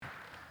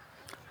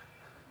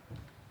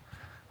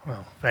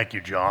Well, thank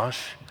you,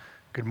 Josh.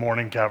 Good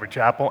morning, Calvary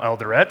Chapel,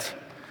 Eldoret.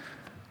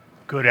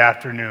 Good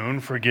afternoon,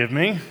 forgive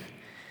me.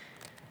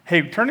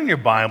 Hey, turn in your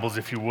Bibles,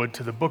 if you would,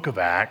 to the book of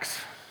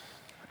Acts.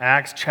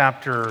 Acts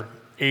chapter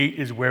 8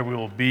 is where we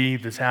will be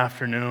this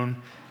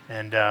afternoon,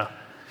 and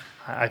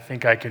I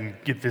think I can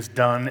get this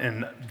done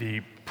in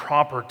the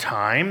proper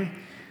time.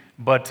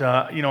 But,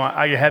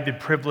 I had the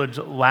privilege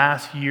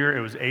last year, it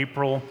was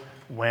April,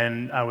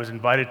 when I was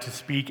invited to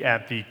speak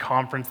at the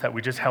conference that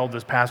we just held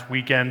this past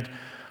weekend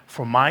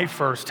for my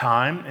first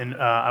time, and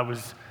I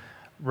was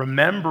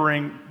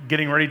remembering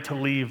getting ready to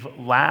leave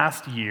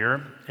last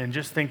year and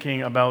just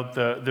thinking about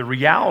the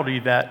reality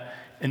that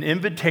an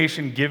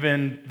invitation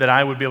given that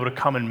I would be able to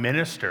come and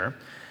minister,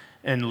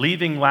 and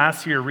leaving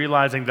last year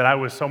realizing that I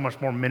was so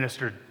much more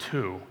ministered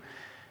to.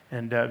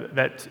 And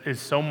that is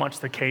so much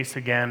the case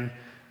again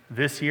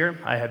this year.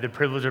 I had the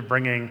privilege of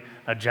bringing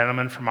a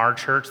gentleman from our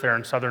church there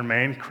in southern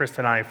Maine. Chris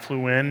and I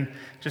flew in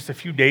just a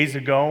few days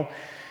ago.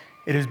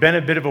 It has been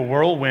a bit of a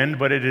whirlwind,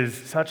 but it is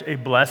such a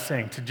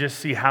blessing to just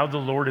see how the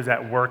Lord is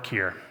at work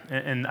here.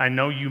 And I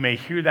know you may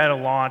hear that a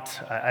lot.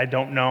 I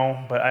don't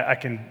know, but I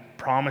can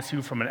promise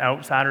you from an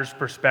outsider's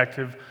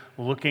perspective,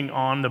 looking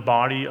on the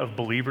body of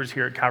believers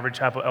here at Calvary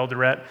Chapel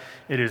Eldoret,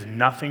 it is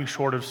nothing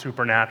short of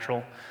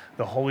supernatural.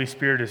 The Holy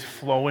Spirit is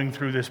flowing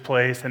through this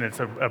place, and it's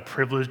a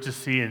privilege to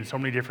see in so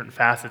many different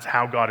facets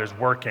how God is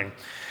working.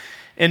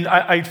 And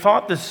I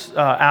thought this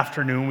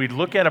afternoon we'd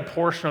look at a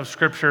portion of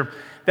Scripture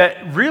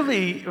that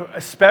really,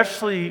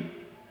 especially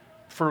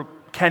for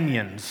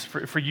Kenyans,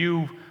 for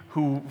you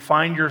who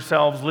find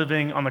yourselves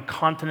living on the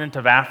continent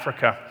of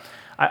Africa,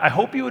 I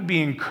hope you would be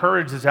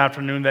encouraged this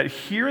afternoon that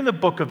here in the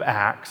book of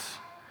Acts,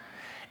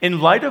 in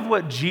light of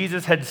what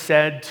Jesus had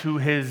said to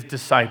his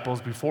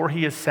disciples before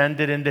he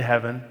ascended into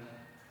heaven,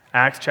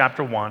 Acts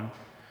chapter 1,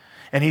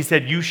 and he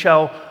said, "You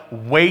shall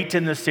wait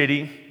in the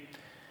city,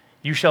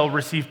 you shall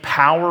receive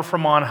power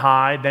from on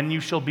high, then you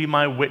shall be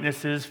my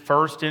witnesses,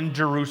 first in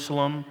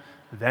Jerusalem,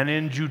 then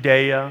in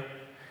Judea,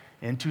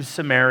 into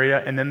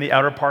Samaria, and then the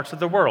outer parts of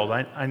the world."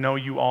 I know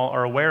you all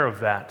are aware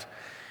of that.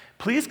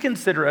 Please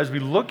consider, as we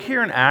look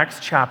here in Acts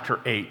chapter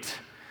 8,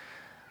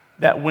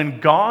 that when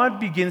God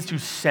begins to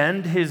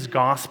send his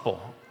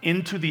gospel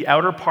into the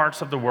outer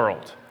parts of the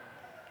world,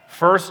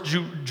 first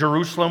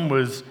Jerusalem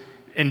was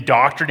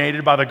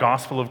indoctrinated by the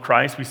gospel of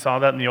Christ. We saw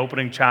that in the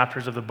opening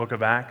chapters of the book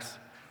of Acts.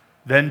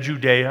 Then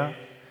Judea.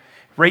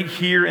 Right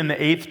here in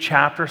the 8th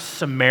chapter,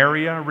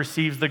 Samaria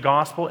receives the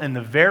gospel, and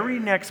the very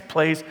next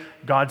place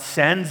God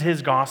sends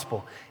his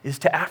gospel is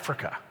to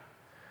Africa.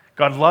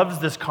 God loves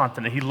this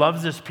continent. He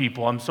loves this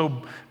people. I'm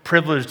so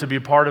privileged to be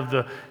a part of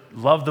the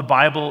Love the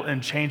Bible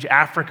and Change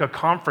Africa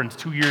conference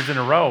 2 years in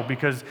a row,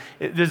 because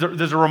there's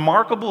a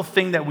remarkable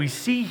thing that we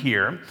see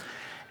here,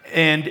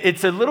 and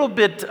it's a little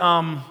bit,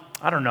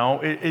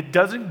 it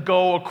doesn't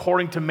go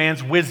according to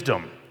man's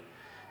wisdom.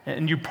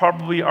 And you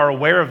probably are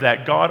aware of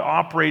that. God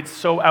operates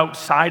so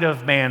outside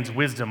of man's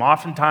wisdom.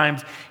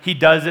 Oftentimes, he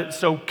does it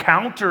so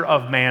counter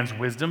of man's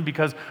wisdom,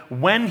 because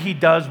when he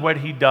does what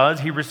he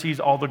does, he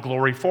receives all the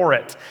glory for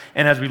it.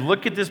 And as we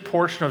look at this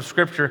portion of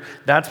Scripture,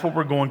 that's what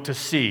we're going to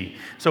see.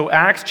 So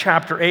Acts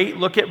chapter 8,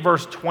 look at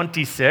verse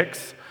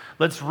 26.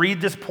 Let's read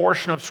this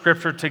portion of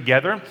Scripture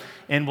together,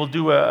 and we'll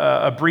do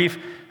a brief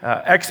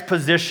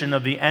exposition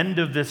of the end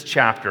of this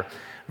chapter.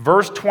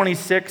 Verse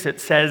 26, it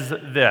says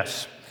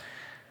this: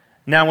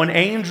 "Now an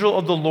angel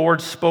of the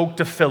Lord spoke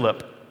to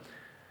Philip,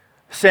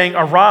 saying,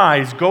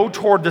 'Arise, go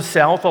toward the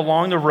south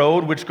along the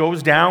road which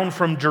goes down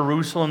from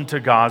Jerusalem to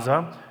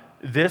Gaza.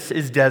 This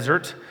is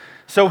desert.'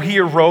 So he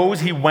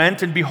arose, he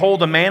went, and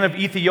behold, a man of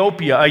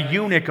Ethiopia, a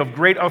eunuch of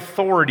great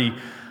authority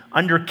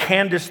under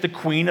Candace, the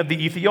queen of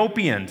the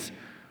Ethiopians,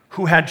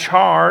 who had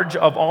charge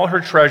of all her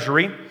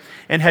treasury,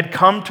 and had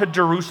come to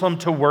Jerusalem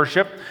to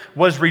worship,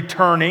 was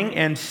returning,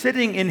 and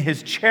sitting in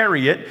his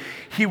chariot,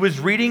 he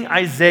was reading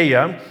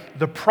Isaiah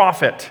the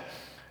prophet.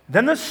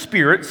 Then the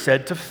Spirit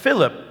said to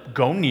Philip,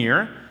 'Go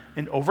near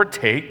and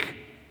overtake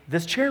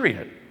this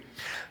chariot.'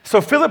 So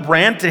Philip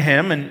ran to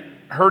him and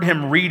heard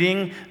him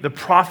reading the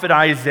prophet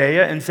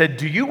Isaiah and said,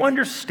 'Do you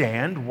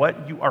understand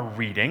what you are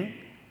reading?'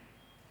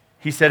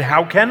 He said,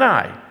 'How can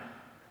I?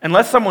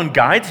 Unless someone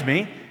guides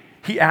me.'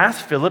 He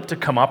asked Philip to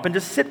come up and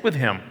to sit with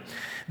him.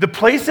 The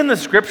place in the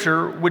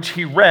Scripture which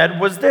he read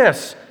was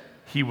this: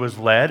 'He was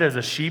led as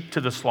a sheep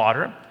to the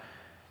slaughter,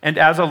 and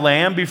as a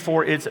lamb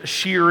before its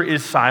shearer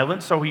is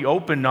silent, so he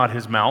opened not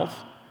his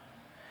mouth.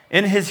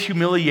 In his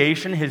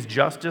humiliation his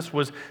justice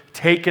was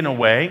taken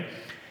away.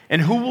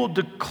 And who will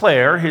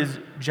declare his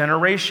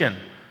generation?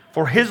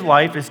 For his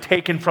life is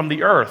taken from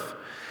the earth.'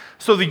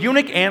 So the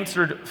eunuch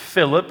answered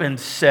Philip and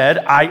said,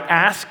 'I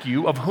ask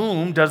you, of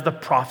whom does the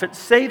prophet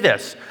say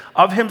this?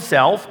 Of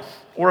himself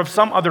or of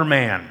some other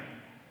man?'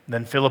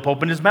 Then Philip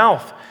opened his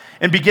mouth,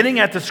 and beginning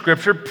at the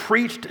Scripture,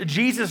 preached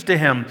Jesus to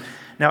him.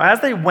 Now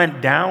as they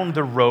went down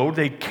the road,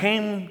 they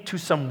came to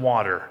some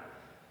water.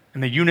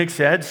 And the eunuch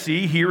said,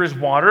 'See, here is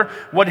water.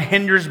 What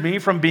hinders me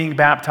from being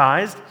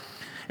baptized?'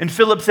 And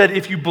Philip said,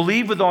 "If you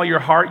believe with all your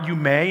heart, you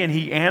may." And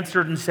he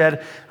answered and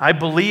said, "I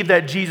believe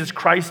that Jesus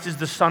Christ is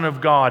the Son of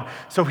God."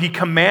 So he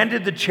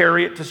commanded the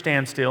chariot to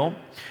stand still.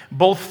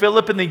 Both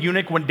Philip and the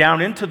eunuch went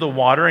down into the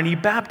water, and he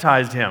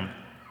baptized him.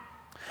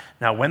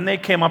 Now, when they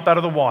came up out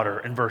of the water,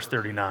 in verse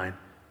 39,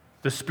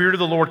 the Spirit of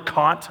the Lord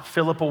caught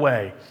Philip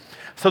away,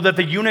 so that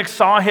the eunuch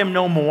saw him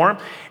no more,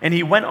 and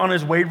he went on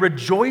his way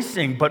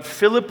rejoicing. But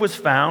Philip was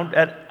found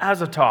at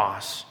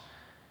Azotus,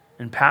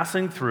 and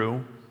passing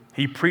through,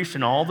 he preached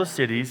in all the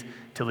cities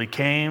till he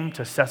came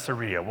to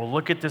Caesarea. We'll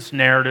look at this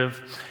narrative.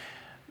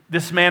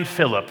 This man,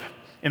 Philip,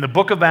 in the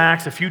book of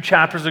Acts, a few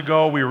chapters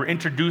ago, we were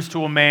introduced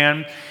to a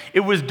man.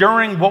 It was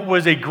during what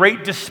was a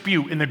great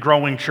dispute in the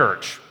growing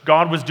church.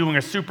 God was doing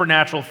a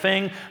supernatural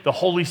thing. The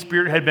Holy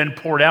Spirit had been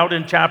poured out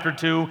in chapter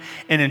 2,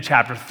 and in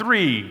chapter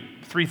 3,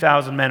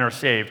 3,000 men are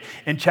saved.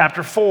 In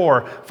chapter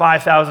 4,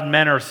 5,000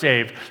 men are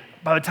saved.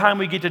 By the time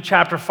we get to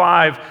chapter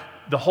 5,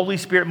 the Holy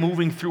Spirit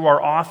moving through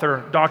our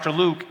author, Dr.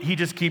 Luke, he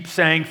just keeps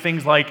saying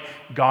things like,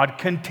 God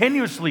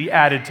continuously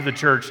added to the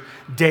church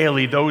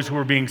daily those who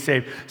were being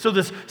saved. So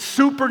this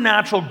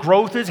supernatural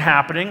growth is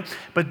happening,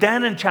 but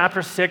then in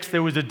chapter 6,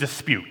 there was a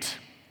dispute.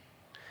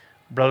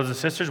 Brothers and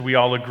sisters, we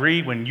all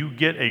agree when you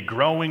get a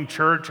growing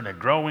church,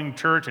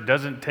 it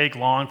doesn't take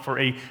long for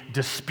a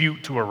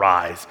dispute to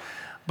arise.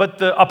 But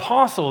the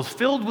apostles,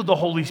 filled with the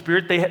Holy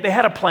Spirit, they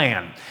had a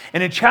plan.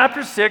 And in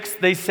chapter 6,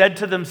 they said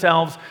to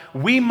themselves,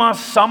 we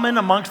must summon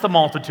amongst the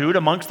multitude,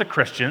 amongst the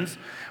Christians,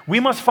 we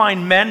must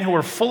find men who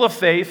are full of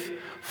faith,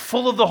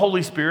 full of the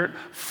Holy Spirit,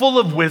 full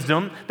of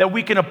wisdom, that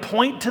we can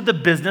appoint to the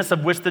business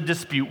of which the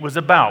dispute was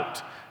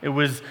about. It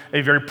was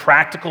a very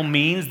practical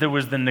means. There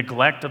was the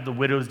neglect of the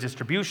widow's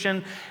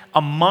distribution.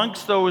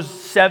 Amongst those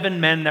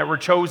 7 men that were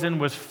chosen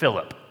was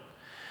Philip.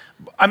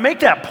 I make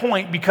that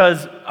point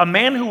because a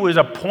man who was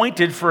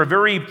appointed for a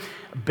very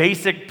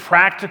basic,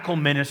 practical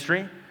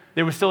ministry,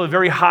 there was still a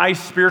very high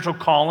spiritual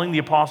calling the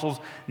apostles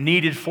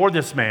needed for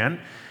this man.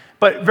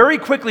 But very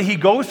quickly, he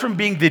goes from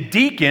being the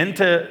deacon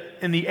to,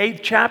 in the 8th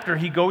chapter,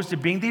 he goes to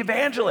being the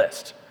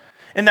evangelist.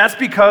 And that's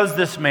because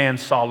this man,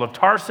 Saul of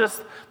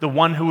Tarsus, the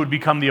one who would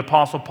become the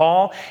Apostle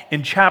Paul,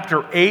 in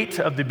chapter 8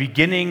 of the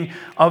beginning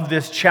of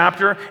this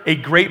chapter, a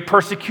great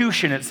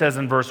persecution, it says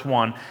in verse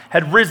 1,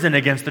 had risen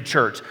against the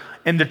church.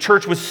 And the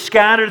church was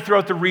scattered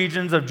throughout the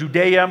regions of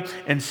Judea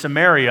and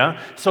Samaria.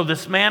 So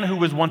this man who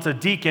was once a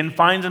deacon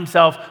finds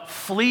himself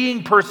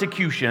fleeing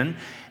persecution.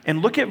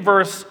 And look at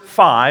verse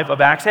 5 of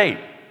Acts 8.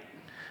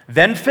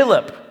 Then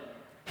Philip,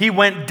 he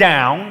went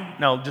down.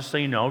 Now, just so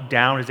you know,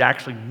 down is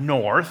actually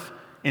north.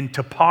 In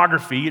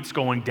topography, it's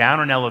going down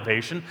in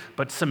elevation,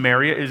 but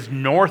Samaria is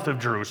north of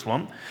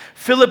Jerusalem.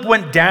 Philip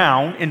went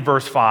down, in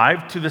verse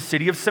 5, to the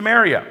city of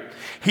Samaria.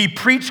 He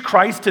preached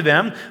Christ to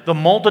them. The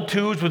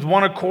multitudes with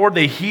one accord,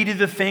 they heeded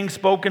the things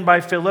spoken by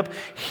Philip,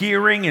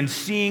 hearing and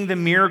seeing the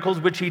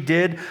miracles which he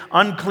did.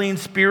 Unclean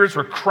spirits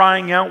were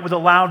crying out with a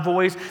loud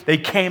voice. They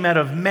came out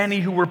of many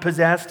who were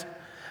possessed,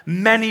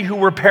 many who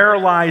were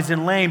paralyzed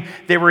and lame.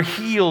 They were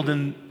healed,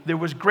 and there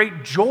was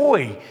great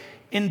joy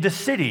in the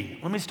city.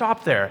 Let me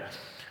stop there.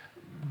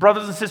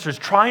 Brothers and sisters,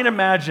 try and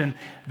imagine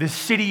the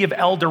city of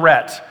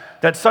Eldoret,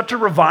 that such a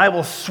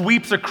revival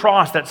sweeps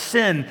across, that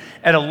sin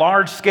at a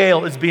large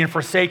scale is being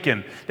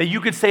forsaken. That you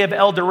could say of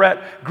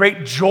Eldoret,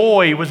 great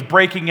joy was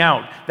breaking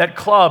out. That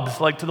clubs,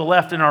 like to the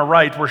left and our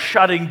right, were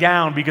shutting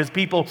down because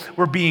people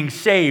were being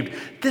saved.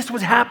 This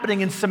was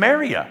happening in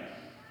Samaria.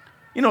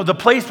 You know, the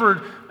place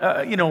where,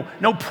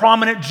 no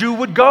prominent Jew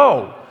would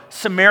go.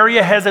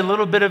 Samaria has a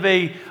little bit of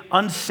a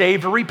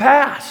unsavory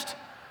past.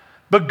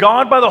 But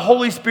God, by the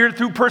Holy Spirit,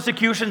 through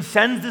persecution,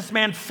 sends this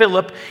man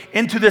Philip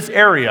into this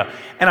area.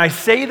 And I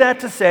say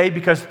that to say,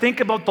 because think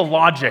about the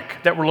logic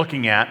that we're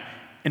looking at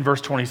in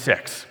verse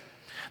 26.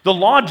 The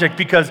logic,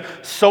 because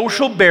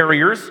social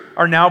barriers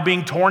are now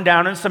being torn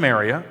down in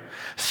Samaria.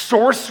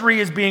 Sorcery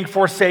is being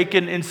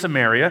forsaken in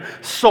Samaria.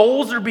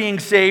 Souls are being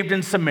saved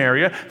in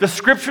Samaria. The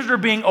scriptures are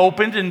being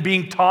opened and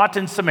being taught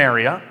in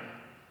Samaria.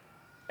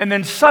 And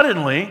then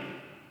suddenly,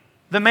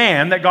 the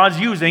man that God's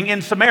using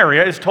in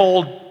Samaria is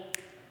told,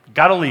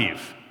 gotta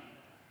leave.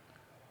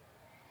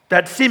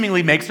 That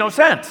seemingly makes no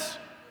sense.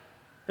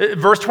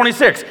 Verse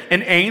 26,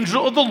 an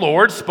angel of the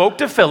Lord spoke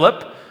to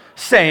Philip,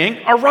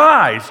 saying,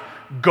 arise,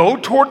 go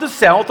toward the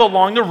south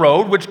along the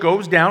road which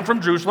goes down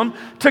from Jerusalem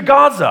to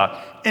Gaza.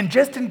 And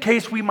just in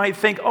case we might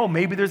think, oh,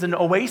 maybe there's an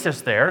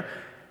oasis there,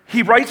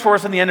 he writes for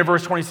us in the end of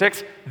verse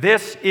 26,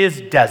 this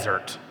is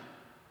desert.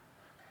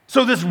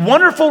 So this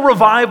wonderful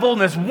revival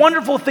and this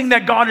wonderful thing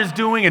that God is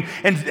doing,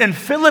 and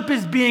Philip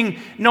is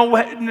being, no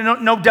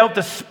doubt,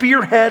 the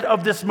spearhead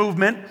of this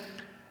movement.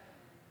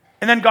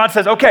 And then God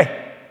says,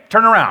 okay,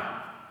 turn around.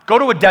 Go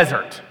to a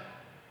desert.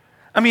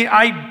 I mean,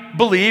 I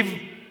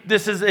believe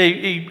this is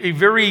a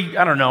very,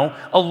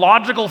 a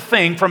logical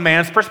thing from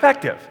man's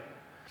perspective.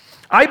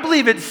 I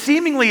believe it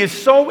seemingly is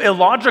so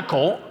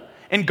illogical,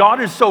 and God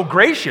is so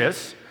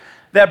gracious,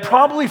 that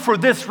probably for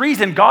this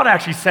reason, God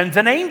actually sends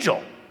an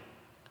angel.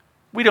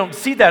 We don't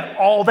see that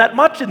all that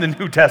much in the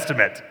New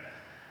Testament.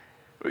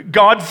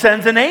 God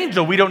sends an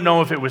angel. We don't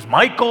know if it was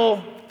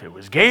Michael, if it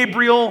was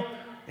Gabriel,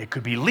 it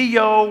could be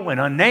Leo, an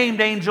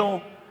unnamed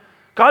angel.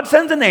 God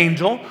sends an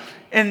angel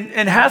and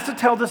has to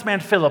tell this man,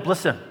 Philip,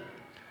 listen,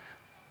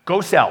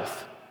 go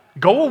south.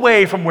 Go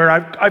away from where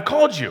I've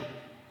called you.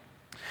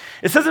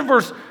 It says in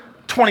verse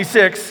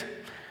 26,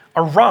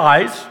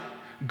 arise,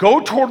 go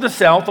toward the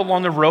south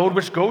along the road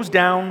which goes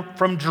down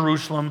from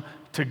Jerusalem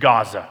to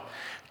Gaza.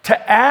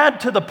 To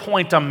add to the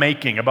point I'm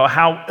making about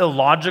how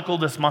illogical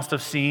this must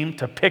have seemed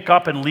to pick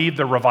up and leave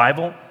the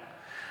revival,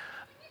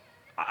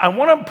 I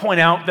want to point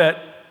out that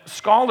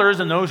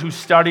scholars and those who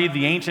study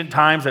the ancient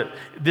times that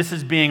this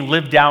is being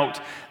lived out,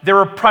 there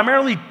are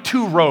primarily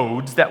two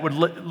roads that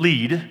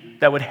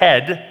would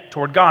head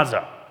toward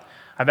Gaza.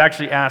 I've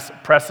actually asked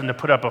Preston to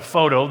put up a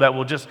photo that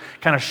will just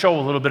kind of show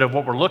a little bit of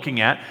what we're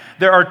looking at.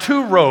 There are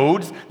two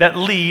roads that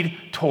lead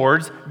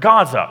towards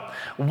Gaza.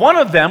 One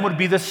of them would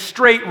be the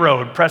straight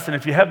road. Preston,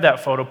 if you have that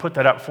photo, put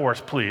that up for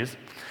us, please.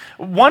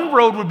 One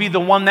road would be the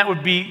one that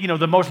would be,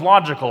 the most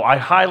logical. I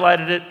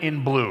highlighted it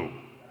in blue.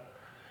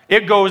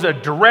 It goes a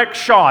direct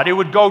shot. It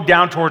would go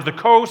down towards the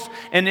coast,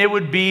 and it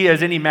would be,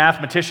 as any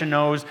mathematician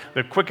knows,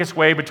 the quickest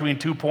way between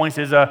 2 points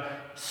is a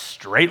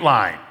straight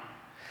line.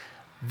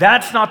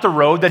 That's not the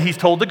road that he's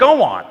told to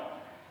go on.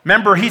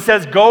 Remember, he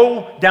says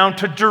go down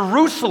to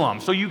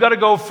Jerusalem. So you got to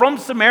go from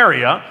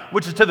Samaria,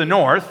 which is to the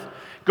north,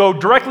 go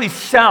directly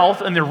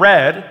south in the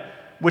red,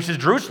 which is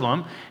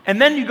Jerusalem,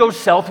 and then you go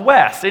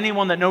southwest.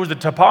 Anyone that knows the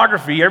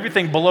topography,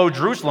 everything below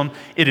Jerusalem,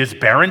 it is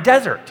barren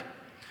desert.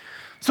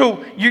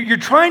 So you're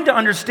trying to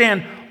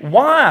understand,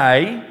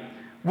 why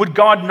would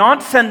God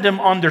not send him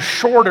on the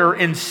shorter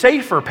and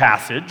safer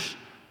passage,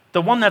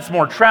 the one that's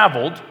more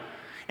traveled?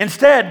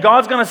 Instead,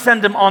 God's going to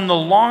send him on the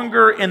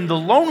longer and the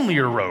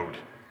lonelier road,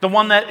 the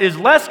one that is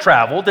less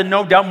traveled and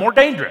no doubt more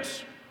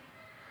dangerous.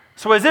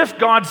 So as if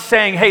God's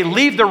saying, hey,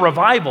 leave the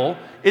revival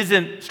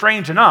isn't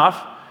strange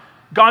enough,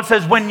 God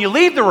says, when you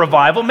leave the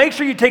revival, make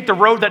sure you take the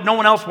road that no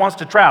one else wants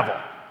to travel.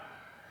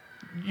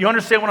 You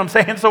understand what I'm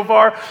saying so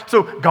far?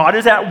 So God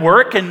is at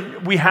work,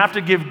 and we have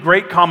to give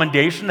great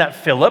commendation that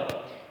Philip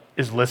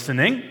is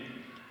listening.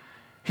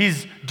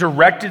 He's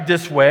directed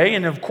this way,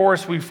 and of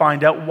course we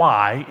find out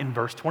why in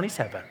verse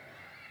 27.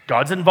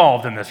 God's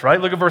involved in this,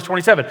 right? Look at verse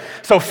 27.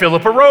 So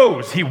Philip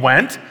arose, he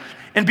went,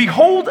 and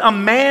behold, a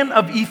man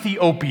of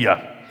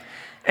Ethiopia,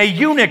 a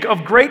eunuch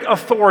of great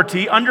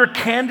authority under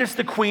Candace,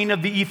 the queen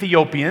of the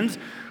Ethiopians,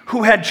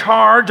 who had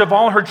charge of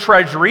all her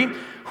treasury,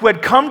 who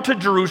had come to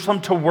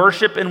Jerusalem to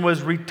worship and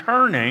was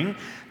returning,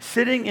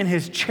 sitting in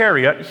his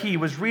chariot. He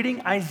was reading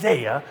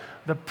Isaiah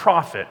the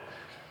prophet.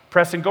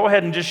 Preston, go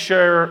ahead and just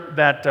share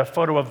that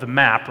photo of the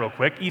map real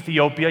quick.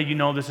 Ethiopia,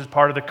 this is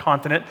part of the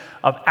continent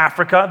of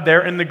Africa,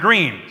 there in the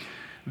green.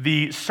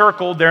 The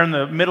circle there in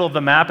the middle of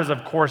the map is,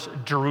 of course,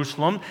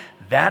 Jerusalem.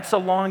 That's a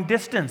long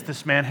distance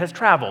this man has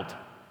traveled.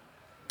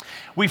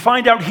 We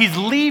find out he's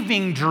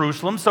leaving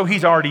Jerusalem, so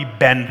he's already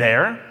been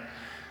there.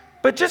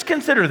 But just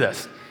consider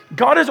this.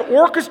 God is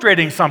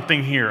orchestrating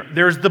something here.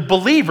 There's the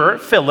believer,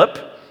 Philip,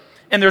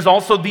 and there's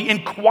also the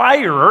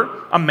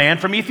inquirer, a man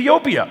from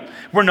Ethiopia.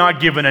 We're not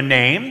given a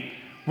name.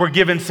 We're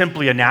given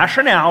simply a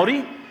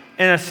nationality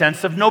and a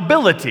sense of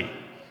nobility.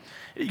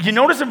 You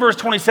notice in verse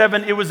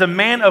 27, it was a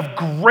man of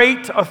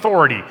great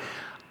authority.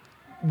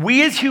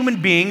 We as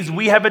human beings,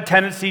 we have a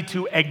tendency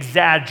to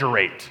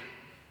exaggerate.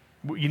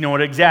 You know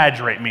what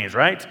exaggerate means,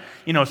 right?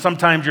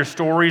 Sometimes your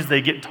stories,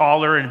 they get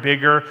taller and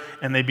bigger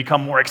and they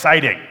become more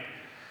exciting.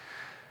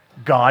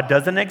 God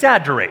doesn't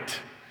exaggerate.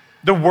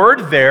 The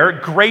word there,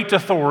 great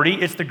authority,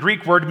 it's the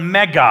Greek word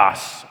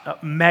megas,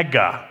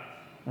 mega.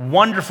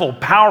 Wonderful,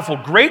 powerful,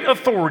 great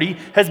authority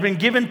has been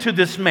given to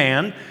this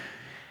man.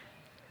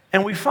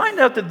 And we find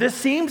out that this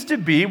seems to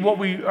be what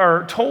we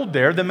are told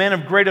there, the man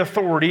of great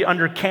authority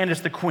under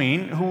Candace the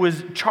queen, who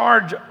was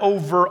charged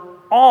over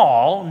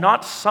all,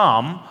 not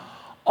some,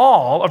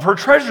 all of her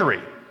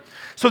treasury.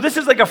 So this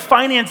is like a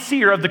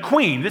financier of the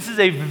queen. This is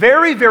a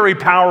very, very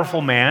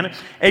powerful man,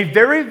 a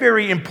very,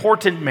 very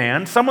important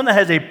man, someone that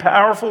has a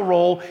powerful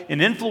role,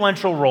 an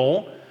influential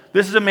role.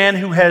 This is a man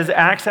who has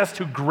access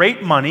to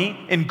great money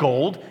and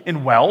gold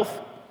and wealth.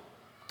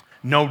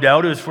 No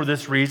doubt it was for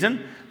this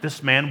reason.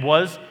 This man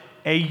was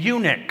a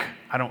eunuch.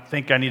 I don't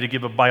think I need to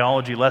give a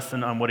biology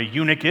lesson on what a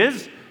eunuch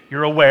is.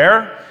 You're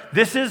aware.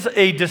 This is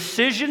a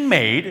decision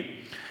made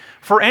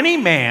for any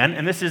man,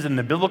 and this is in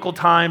the biblical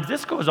times,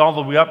 this goes all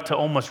the way up to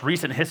almost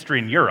recent history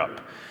in Europe,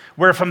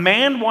 where if a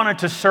man wanted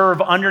to serve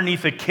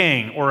underneath a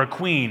king or a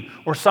queen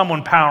or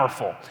someone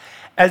powerful,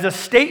 as a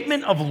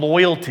statement of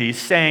loyalty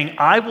saying,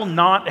 I will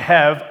not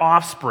have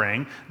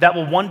offspring that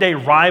will one day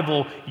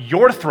rival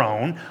your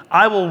throne,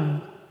 I will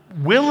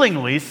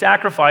willingly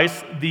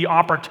sacrifice the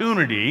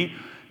opportunity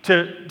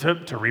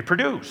to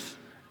reproduce.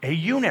 A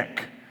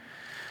eunuch.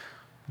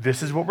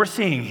 This is what we're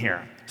seeing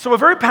here. So a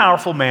very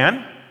powerful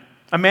man,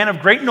 a man of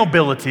great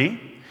nobility,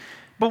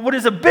 but what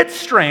is a bit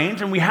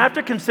strange, and we have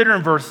to consider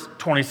in verse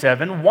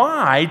 27,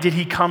 why did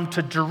he come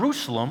to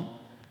Jerusalem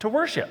to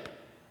worship?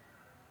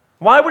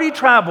 Why would he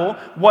travel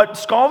what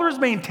scholars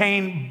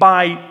maintain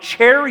by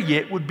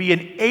chariot would be an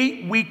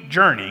 8-week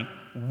journey,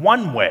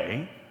 one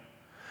way?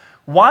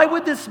 Why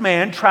would this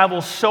man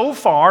travel so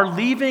far,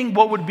 leaving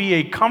what would be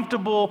a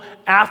comfortable,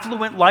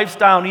 affluent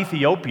lifestyle in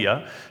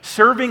Ethiopia,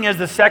 serving as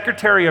the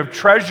Secretary of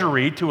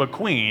Treasury to a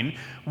queen?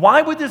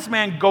 Why would this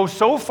man go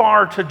so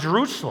far to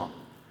Jerusalem?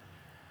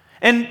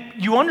 And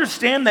you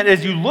understand that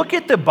as you look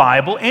at the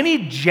Bible,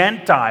 any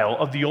Gentile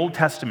of the Old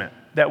Testament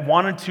that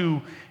wanted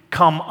to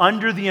come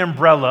under the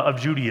umbrella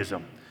of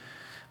Judaism,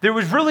 there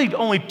was really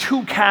only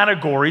two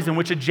categories in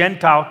which a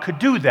Gentile could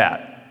do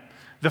that.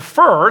 The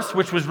first,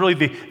 which was really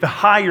the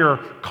higher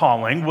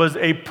calling, was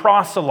a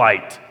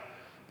proselyte.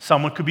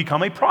 Someone could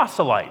become a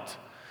proselyte.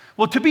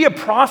 Well, to be a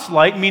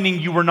proselyte, meaning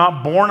you were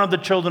not born of the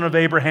children of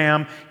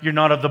Abraham, you're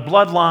not of the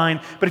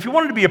bloodline, but if you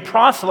wanted to be a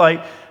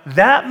proselyte,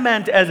 that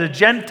meant as a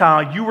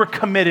Gentile, you were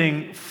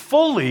committing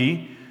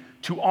fully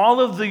to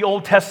all of the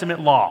Old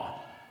Testament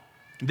law.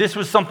 This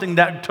was something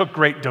that took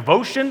great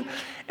devotion,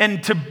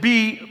 and to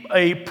be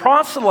a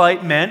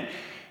proselyte meant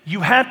you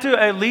had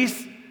to at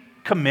least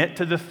commit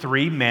to the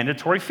 3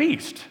 mandatory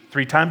feasts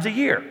 3 times a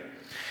year.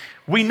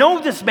 We know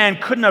this man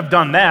couldn't have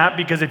done that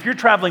because if you're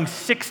traveling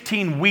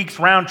 16 weeks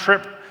round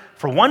trip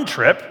for one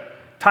trip,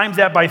 times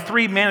that by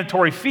 3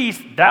 mandatory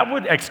feasts, that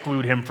would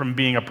exclude him from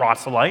being a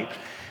proselyte.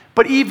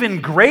 But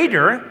even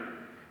greater,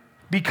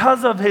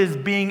 because of his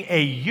being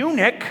a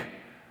eunuch,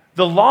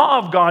 the law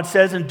of God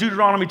says in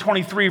Deuteronomy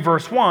 23,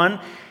 verse 1,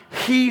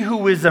 "He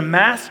who is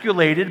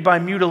emasculated by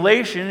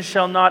mutilation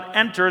shall not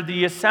enter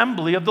the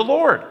assembly of the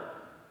Lord."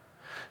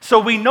 So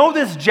we know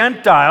this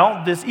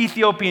Gentile, this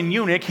Ethiopian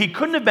eunuch, he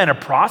couldn't have been a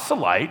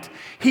proselyte.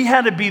 He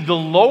had to be the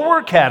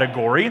lower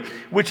category,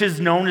 which is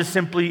known as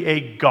simply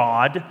a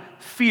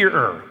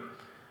God-fearer.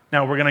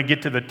 Now, we're going to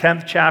get to the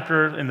 10th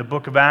chapter in the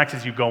book of Acts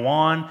as you go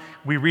on.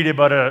 We read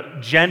about a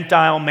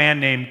Gentile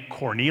man named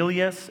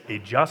Cornelius, a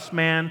just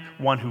man,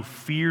 one who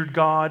feared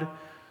God,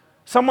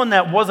 someone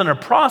that wasn't a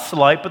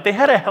proselyte, but they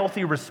had a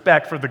healthy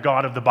respect for the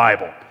God of the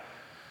Bible.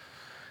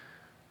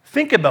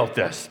 Think about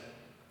this.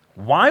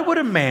 Why would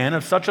a man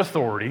of such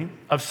authority,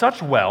 of such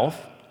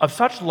wealth, of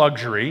such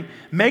luxury,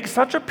 make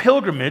such a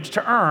pilgrimage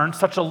to earn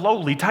such a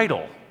lowly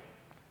title?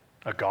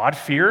 A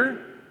God-fearer?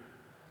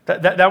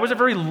 That was a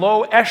very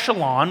low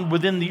echelon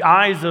within the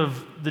eyes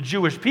of the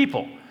Jewish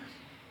people.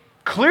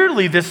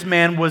 Clearly, this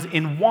man was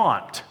in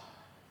want.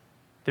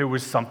 There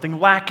was something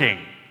lacking.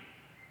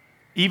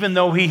 Even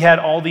though he had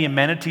all the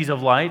amenities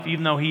of life,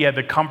 even though he had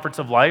the comforts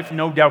of life,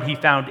 no doubt he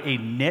found a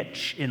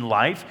niche in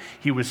life.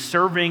 He was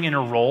serving in a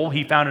role.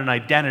 He found an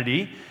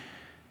identity.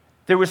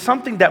 There was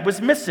something that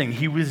was missing.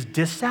 He was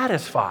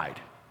dissatisfied.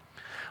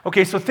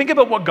 Okay, so think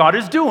about what God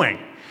is doing.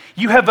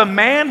 You have a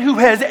man who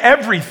has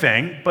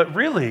everything, but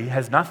really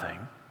has nothing,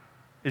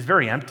 is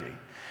very empty.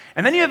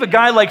 And then you have a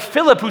guy like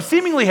Philip who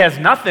seemingly has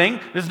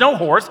nothing. There's no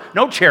horse,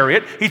 no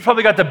chariot. He's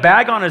probably got the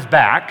bag on his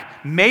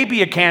back,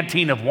 maybe a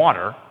canteen of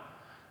water.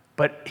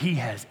 But he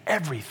has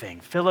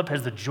everything. Philip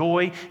has the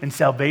joy and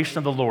salvation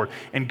of the Lord.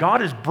 And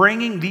God is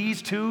bringing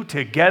these two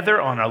together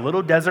on a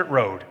little desert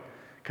road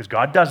because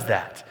God does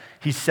that.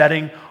 He's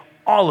setting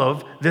all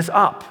of this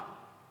up.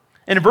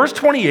 And in verse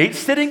 28,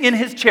 sitting in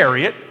his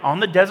chariot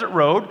on the desert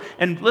road,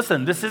 and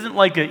listen, this isn't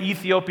like an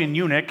Ethiopian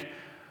eunuch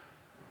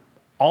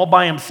all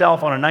by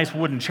himself on a nice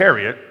wooden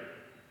chariot.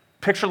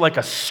 Picture like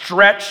a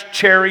stretched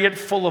chariot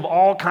full of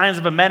all kinds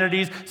of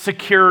amenities,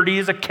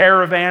 securities, a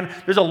caravan.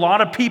 There's a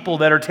lot of people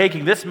that are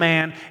taking this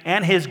man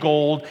and his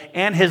gold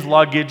and his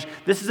luggage.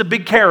 This is a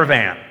big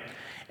caravan.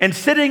 And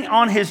sitting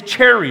on his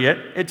chariot,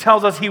 it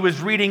tells us he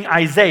was reading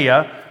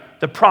Isaiah,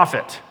 the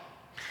prophet.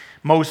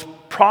 Most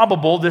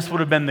probable, this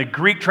would have been the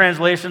Greek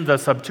translation, the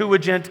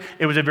Septuagint.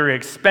 It was a very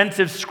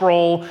expensive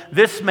scroll.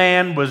 This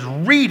man was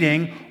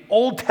reading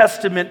Old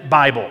Testament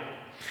Bible.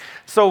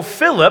 So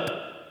Philip,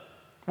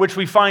 which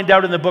we find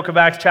out in the book of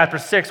Acts chapter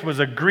 6, was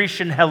a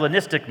Grecian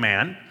Hellenistic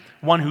man,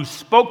 one who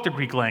spoke the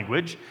Greek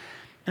language.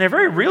 In a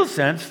very real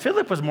sense,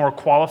 Philip was more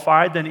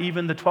qualified than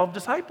even the 12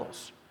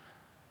 disciples.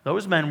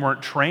 Those men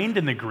weren't trained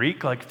in the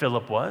Greek like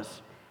Philip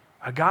was.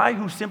 A guy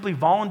who simply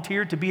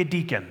volunteered to be a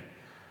deacon.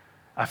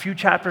 A few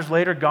chapters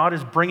later, God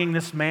is bringing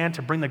this man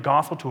to bring the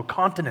gospel to a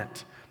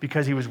continent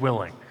because he was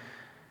willing.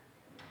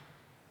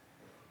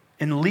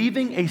 In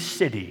leaving a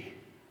city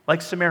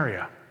like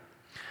Samaria,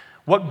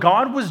 what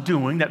God was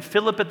doing that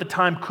Philip at the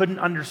time couldn't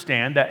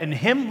understand, that in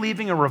him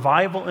leaving a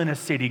revival in a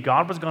city,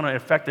 God was going to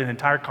affect an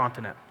entire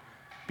continent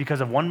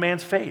because of one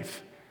man's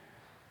faith.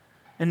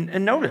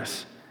 And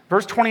notice,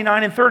 verse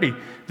 29 and 30,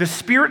 the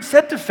Spirit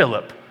said to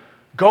Philip,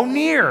 "Go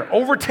near,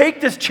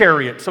 overtake this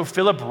chariot." So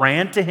Philip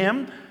ran to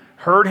him,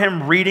 heard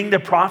him reading the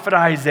prophet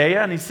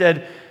Isaiah, and he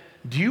said,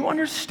 "Do you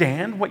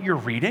understand what you're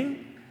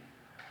reading?"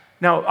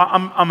 Now,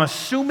 I'm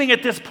assuming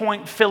at this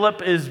point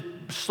Philip is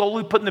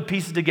slowly putting the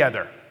pieces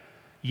together.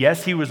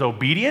 Yes, he was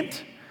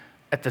obedient.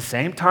 At the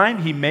same time,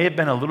 he may have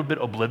been a little bit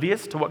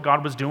oblivious to what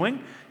God was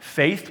doing.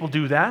 Faith will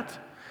do that.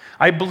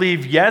 I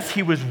believe, yes,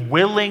 he was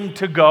willing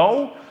to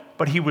go,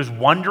 but he was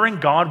wondering,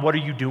 God, what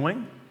are you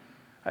doing?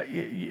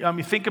 I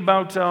mean, think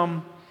about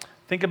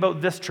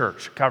this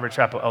church, Calvary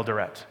Chapel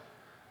Eldoret.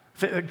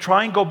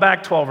 Try and go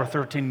back 12 or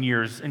 13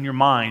 years in your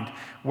mind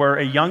where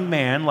a young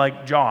man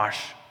like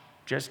Josh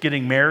just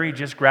getting married,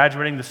 just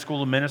graduating the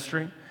school of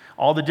ministry,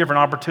 all the different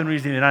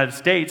opportunities in the United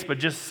States, but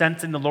just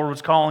sensing the Lord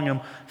was calling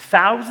him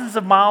thousands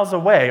of miles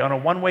away on a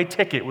one-way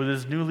ticket with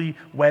his newly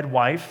wed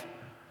wife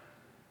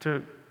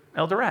to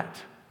Eldoret.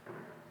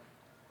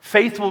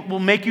 Faith will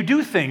make you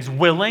do things,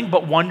 willing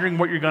but wondering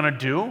what you're going to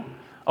do,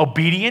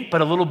 obedient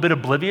but a little bit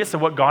oblivious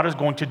of what God is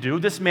going to do.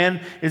 This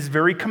man is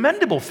very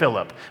commendable,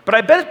 Philip. But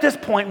I bet at this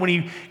point, when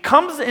he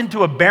comes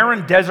into a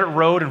barren desert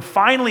road and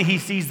finally he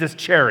sees this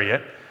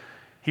chariot,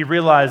 he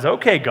realized,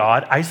 okay,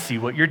 God, I see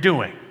what you're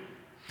doing.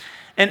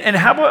 And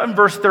how about in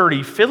verse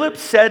 30, Philip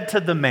said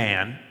to the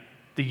man,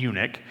 the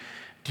eunuch,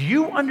 do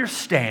you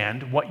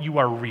understand what you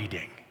are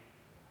reading?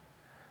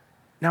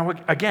 Now,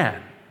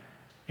 again,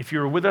 if you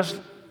were with us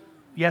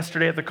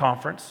yesterday at the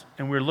conference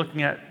and we were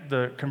looking at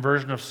the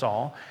conversion of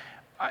Saul,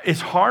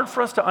 it's hard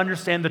for us to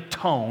understand the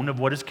tone of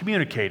what is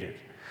communicated.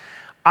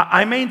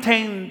 I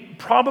maintain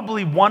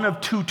probably one of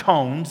two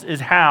tones is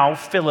how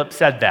Philip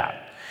said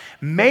that.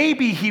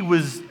 Maybe he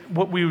was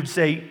what we would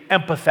say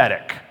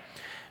empathetic.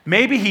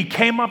 Maybe he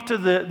came up to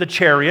the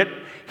chariot,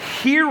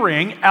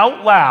 hearing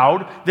out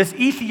loud this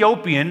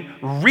Ethiopian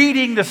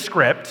reading the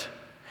script,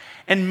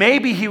 and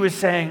maybe he was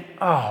saying,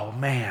 oh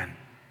man,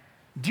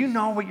 do you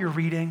know what you're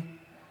reading?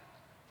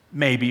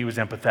 Maybe he was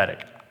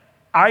empathetic.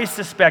 I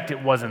suspect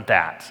it wasn't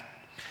that.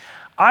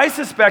 I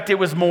suspect it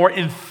was more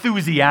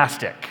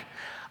enthusiastic.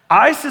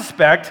 I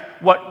suspect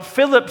what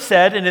Philip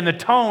said, and in the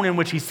tone in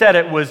which he said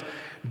it, was,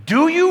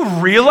 do you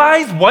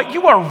realize what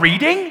you are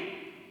reading?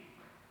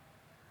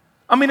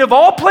 I mean, of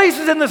all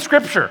places in the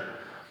scripture,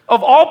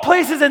 of all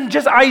places in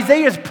just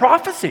Isaiah's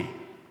prophecy,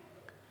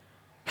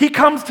 he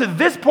comes to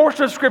this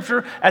portion of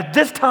scripture at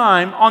this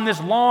time on this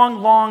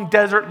long, long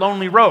desert,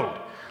 lonely road.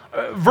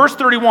 Verse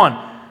 31,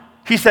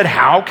 he said,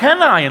 how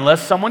can I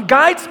unless someone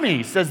guides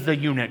me, says the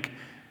eunuch.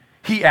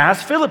 He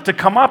asked Philip to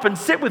come up and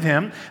sit with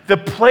him. The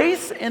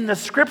place in the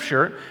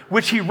scripture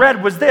which he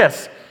read was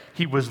this: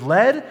 he was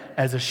led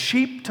as a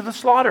sheep to the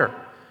slaughter,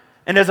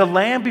 and as a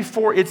lamb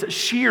before its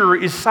shearer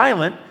is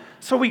silent,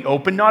 so he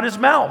opened not his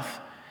mouth.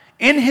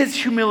 In his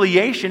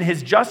humiliation,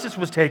 his justice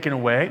was taken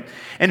away.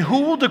 And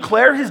who will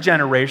declare his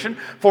generation?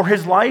 For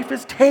his life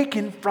is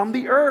taken from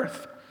the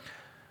earth.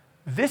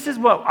 This is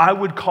what I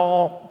would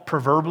call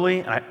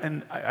proverbially,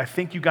 and I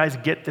think you guys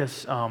get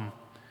this,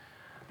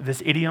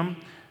 this idiom.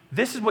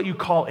 This is what you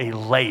call a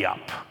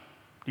layup.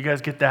 You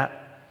guys get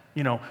that?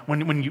 You know,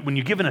 when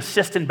you give an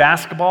assist in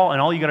basketball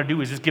and all you got to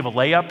do is just give a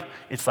layup,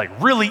 it's like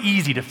really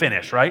easy to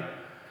finish, right?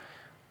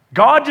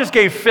 God just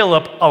gave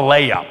Philip a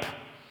layup.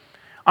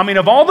 I mean,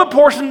 of all the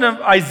portions of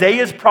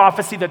Isaiah's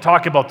prophecy that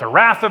talk about the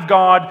wrath of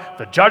God,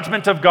 the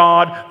judgment of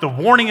God, the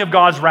warning of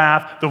God's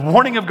wrath, the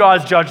warning of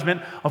God's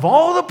judgment, of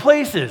all the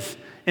places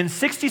in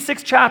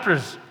 66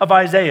 chapters of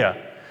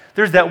Isaiah,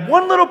 there's that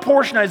one little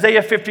portion,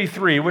 Isaiah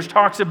 53, which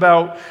talks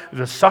about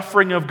the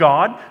suffering of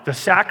God, the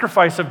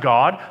sacrifice of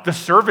God, the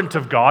servant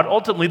of God,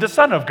 ultimately the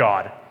Son of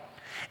God.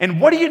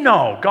 And what do you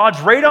know? God's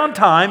right on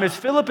time as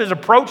Philip is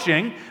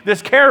approaching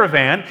this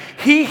caravan.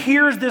 He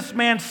hears this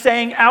man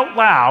saying out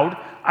loud,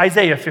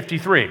 Isaiah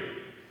 53.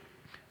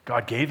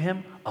 God gave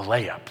him a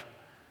layup.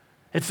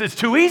 It's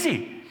too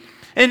easy.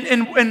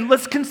 And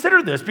let's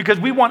consider this because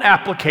we want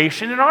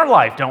application in our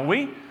life, don't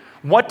we?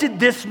 What did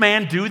this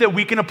man do that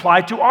we can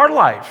apply to our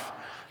life?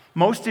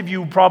 Most of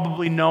you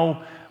probably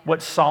know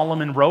what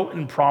Solomon wrote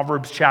in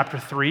Proverbs chapter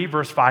 3,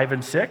 verse 5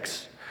 and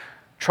 6.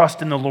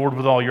 Trust in the Lord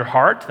with all your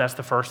heart. That's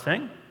the first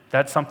thing.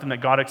 That's something that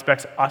God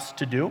expects us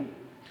to do.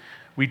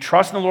 We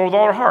trust in the Lord with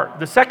all our heart.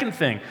 The second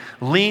thing,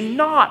 lean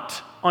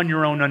not on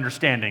your own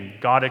understanding.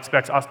 God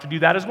expects us to do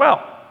that as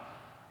well.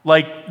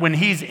 Like when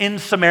he's in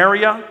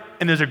Samaria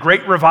and there's a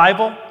great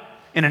revival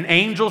and an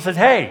angel says,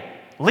 hey,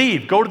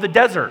 leave, go to the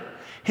desert.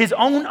 His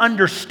own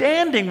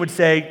understanding would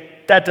say,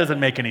 that doesn't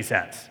make any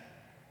sense.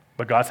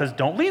 But God says,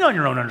 don't lean on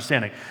your own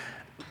understanding.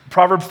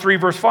 Proverbs 3,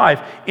 verse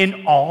 5,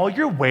 in all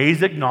your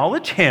ways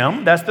acknowledge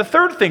him. That's the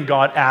third thing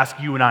God asks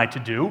you and I to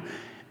do.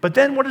 But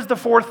then what is the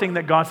fourth thing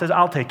that God says,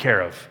 I'll take care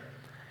of?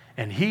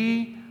 And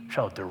he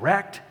shall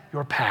direct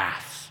your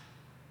paths.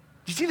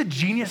 Do you see the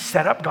genius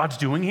setup God's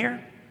doing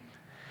here?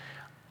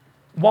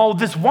 While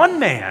this one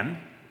man,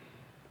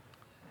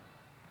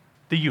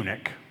 the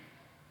eunuch,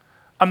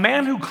 a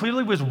man who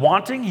clearly was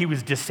wanting, he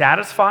was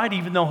dissatisfied,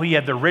 even though he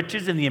had the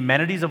riches and the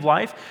amenities of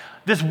life.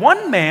 This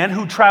one man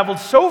who traveled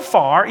so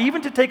far,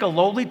 even to take a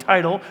lowly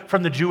title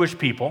from the Jewish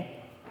people,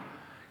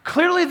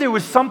 clearly there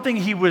was something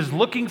he was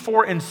looking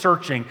for and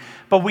searching.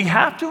 But we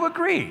have to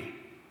agree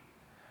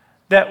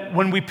that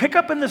when we pick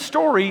up in the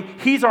story,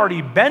 he's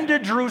already been to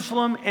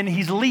Jerusalem and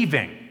he's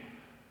leaving.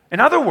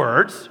 In other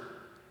words,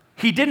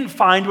 he didn't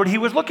find what he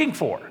was looking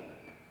for.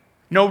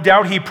 No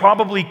doubt he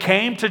probably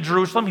came to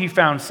Jerusalem. He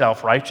found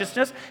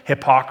self-righteousness,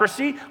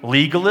 hypocrisy,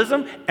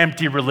 legalism,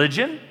 empty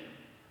religion.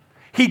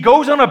 He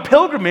goes on a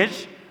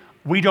pilgrimage.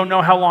 We don't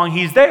know how long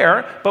he's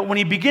there, but when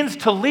he begins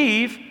to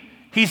leave,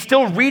 he's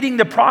still reading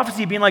the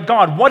prophecy, being like,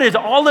 God, what is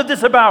all of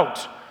this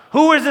about?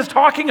 Who is this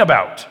talking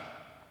about?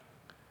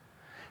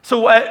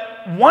 So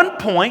at one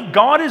point,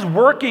 God is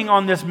working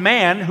on this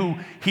man who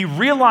he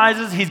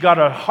realizes he's got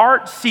a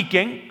heart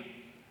seeking.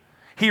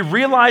 He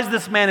realized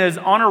this man is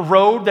on a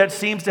road that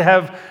seems to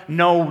have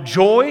no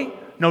joy,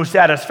 no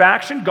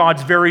satisfaction.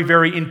 God's very,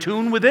 very in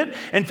tune with it.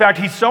 In fact,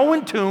 he's so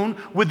in tune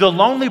with the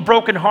lonely,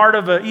 broken heart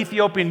of an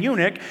Ethiopian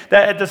eunuch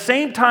that at the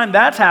same time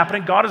that's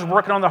happening, God is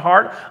working on the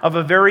heart of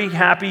a very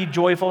happy,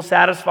 joyful,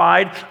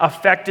 satisfied,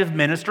 effective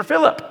minister,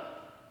 Philip.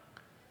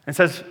 And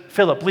says,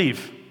 Philip,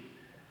 leave.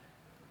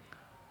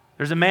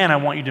 There's a man I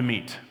want you to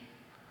meet.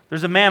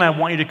 There's a man I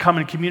want you to come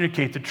and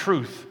communicate the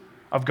truth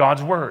of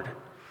God's word.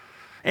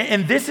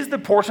 And this is the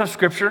portion of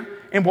Scripture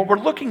and what we're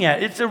looking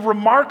at. It's a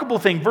remarkable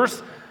thing.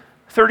 Verse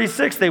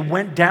 36, they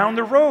went down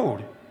the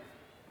road.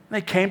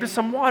 They came to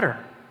some water.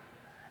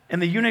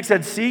 And the eunuch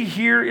said, see,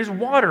 here is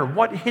water.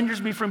 What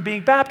hinders me from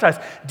being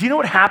baptized? Do you know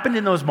what happened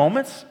in those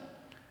moments?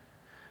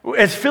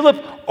 As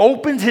Philip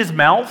opens his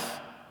mouth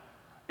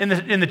in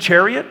the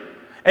chariot,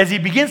 as he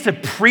begins to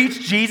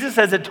preach Jesus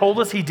as it told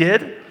us he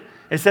did,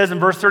 it says in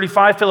verse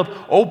 35, Philip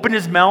opened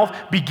his mouth,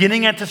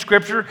 beginning at the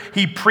Scripture,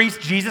 he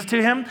preached Jesus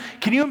to him.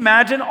 Can you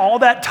imagine all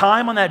that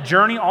time on that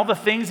journey, all the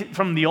things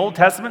from the Old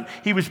Testament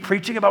he was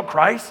preaching about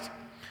Christ?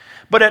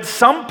 But at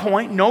some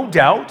point, no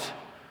doubt,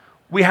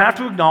 we have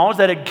to acknowledge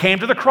that it came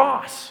to the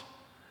cross.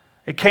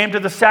 It came to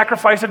the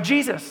sacrifice of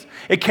Jesus.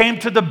 It came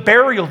to the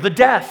burial, the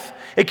death.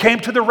 It came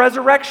to the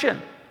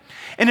resurrection.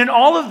 And in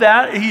all of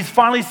that, he's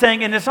finally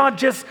saying, and it's not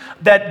just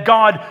that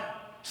God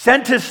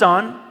sent his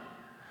son,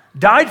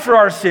 died for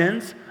our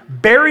sins,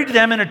 buried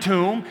them in a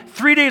tomb,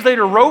 3 days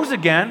later rose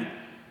again.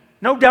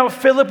 No doubt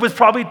Philip was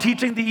probably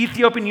teaching the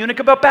Ethiopian eunuch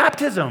about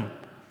baptism.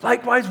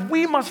 Likewise,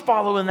 we must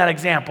follow in that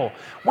example.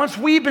 Once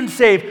we've been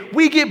saved,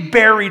 we get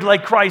buried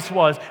like Christ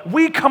was.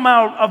 We come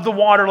out of the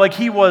water like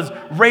he was,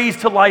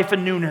 raised to life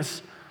and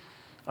newness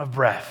of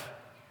breath.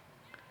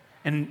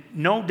 And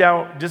no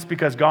doubt, just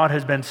because God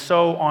has been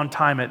so on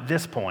time at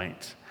this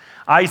point,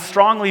 I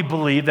strongly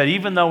believe that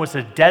even though it's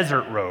a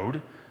desert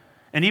road,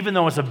 and even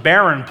though it's a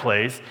barren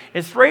place,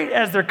 it's right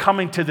as they're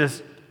coming to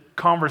this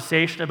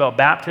conversation about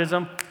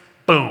baptism,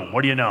 boom,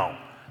 what do you know?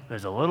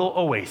 There's a little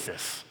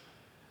oasis.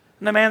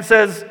 And the man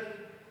says,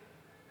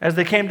 as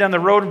they came down the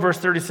road in verse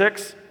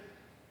 36,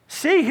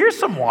 see, here's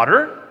some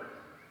water.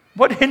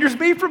 What hinders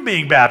me from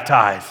being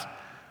baptized?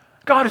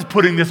 God is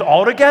putting this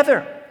all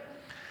together.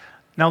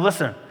 Now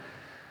listen,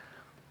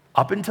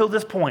 up until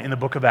this point in the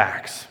book of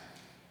Acts,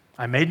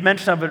 I made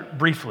mention of it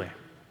briefly.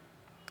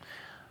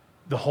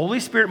 The Holy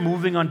Spirit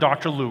moving on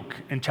Dr. Luke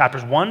in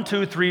chapters 1,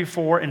 2, 3,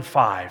 4, and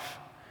 5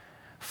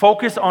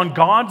 focus on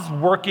God's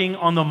working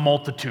on the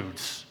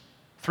multitudes.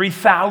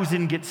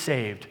 3,000 get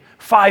saved.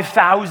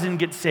 5,000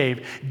 get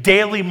saved.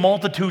 Daily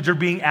multitudes are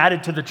being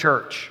added to the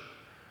church.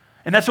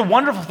 And that's a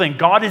wonderful thing.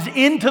 God is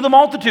into the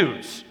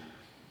multitudes.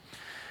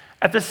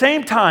 At the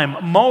same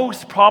time,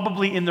 most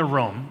probably in the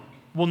room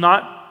will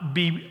not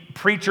be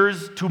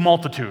preachers to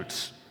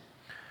multitudes.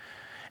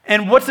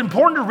 And what's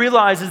important to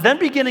realize is then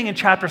beginning in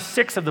chapter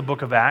 6 of the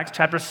book of Acts,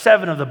 chapter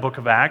 7 of the book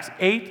of Acts,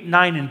 8,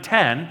 9, and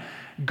 10,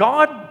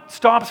 God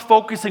stops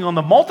focusing on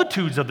the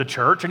multitudes of the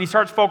church and he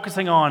starts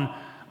focusing on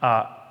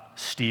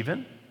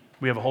Stephen.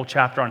 We have a whole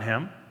chapter on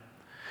him.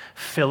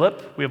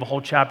 Philip, we have a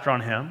whole chapter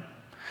on him.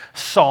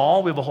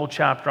 Saul, we have a whole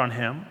chapter on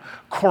him.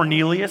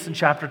 Cornelius in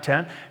chapter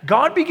 10.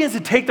 God begins to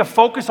take the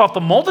focus off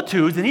the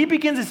multitudes and he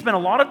begins to spend a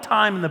lot of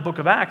time in the book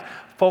of Acts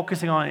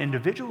focusing on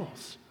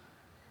individuals.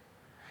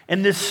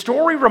 And this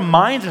story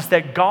reminds us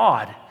that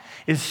God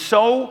is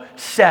so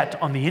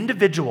set on the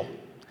individual.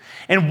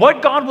 And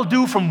what God will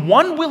do from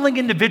one willing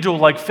individual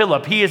like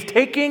Philip, he is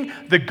taking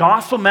the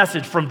gospel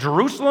message from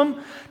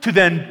Jerusalem to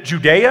then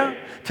Judea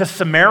to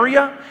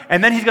Samaria,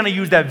 and then he's going to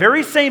use that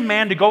very same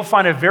man to go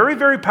find a very,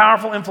 very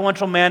powerful,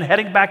 influential man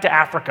heading back to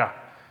Africa.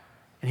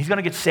 And he's going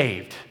to get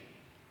saved.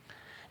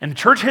 And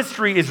church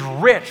history is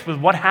rich with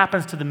what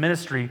happens to the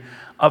ministry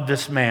of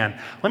this man.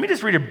 Let me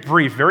just read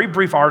a very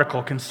brief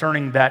article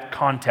concerning that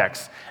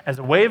context as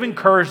a way of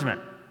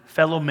encouragement,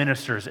 fellow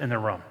ministers in the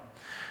room.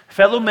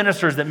 Fellow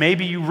ministers that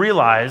maybe you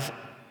realize,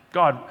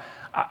 God,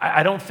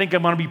 I don't think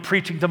I'm going to be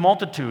preaching to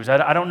multitudes.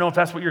 I don't know if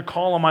that's what your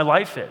call on my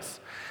life is.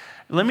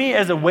 Let me,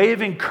 as a way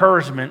of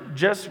encouragement,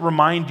 just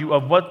remind you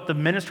of what the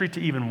ministry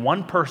to even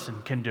one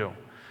person can do.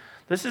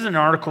 This is an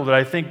article that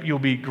I think you'll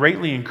be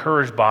greatly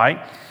encouraged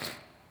by.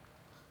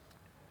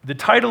 The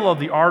title of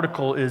the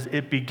article is,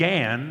 It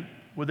Began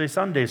with a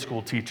Sunday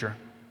School Teacher.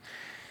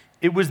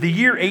 It was the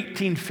year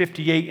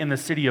 1858 in the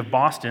city of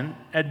Boston.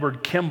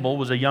 Edward Kimball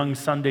was a young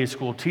Sunday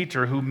school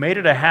teacher who made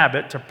it a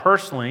habit to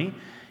personally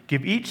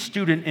give each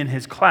student in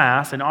his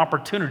class an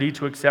opportunity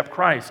to accept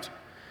Christ.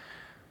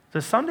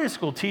 The Sunday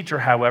school teacher,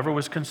 however,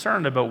 was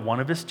concerned about one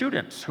of his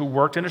students who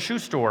worked in a shoe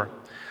store.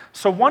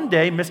 So one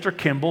day, Mr.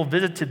 Kimball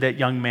visited that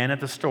young man at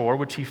the store,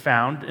 which he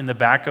found in the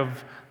back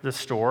of the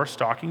store,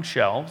 stocking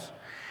shelves.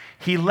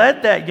 He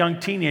led that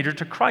young teenager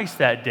to Christ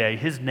that day.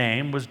 His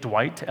name was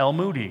Dwight L.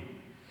 Moody.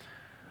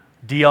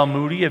 D.L.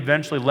 Moody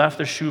eventually left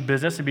the shoe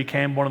business and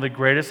became one of the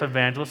greatest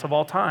evangelists of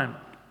all time.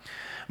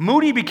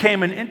 Moody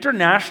became an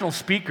international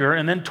speaker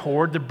and then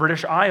toured the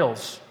British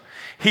Isles.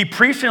 He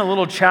preached in a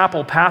little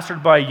chapel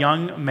pastored by a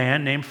young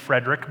man named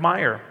Frederick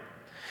Meyer.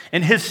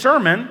 In his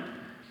sermon,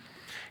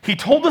 he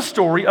told the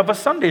story of a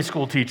Sunday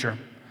school teacher.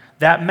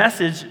 That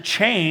message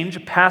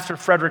changed Pastor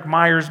Frederick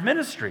Meyer's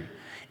ministry,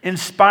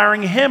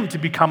 inspiring him to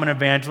become an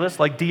evangelist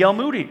like D.L.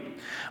 Moody.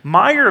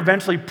 Meyer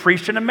eventually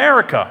preached in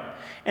America.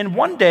 And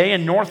one day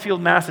in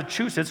Northfield,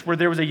 Massachusetts, where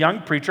there was a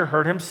young preacher,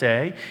 heard him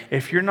say,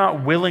 "If you're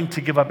not willing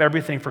to give up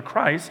everything for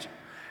Christ,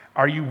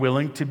 are you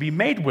willing to be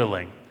made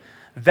willing?"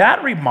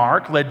 That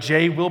remark led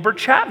J. Wilbur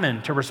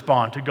Chapman to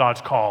respond to God's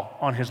call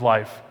on his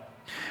life.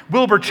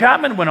 Wilbur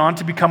Chapman went on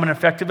to become an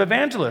effective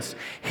evangelist.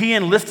 He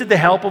enlisted the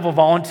help of a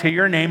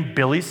volunteer named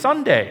Billy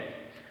Sunday.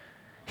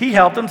 He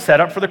helped him set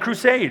up for the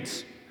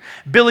Crusades.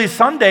 Billy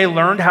Sunday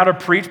learned how to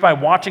preach by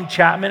watching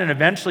Chapman and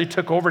eventually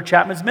took over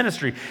Chapman's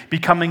ministry,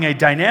 becoming a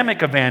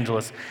dynamic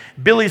evangelist.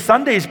 Billy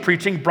Sunday's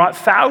preaching brought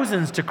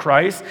thousands to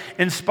Christ,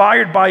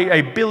 inspired by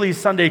a Billy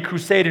Sunday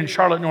crusade in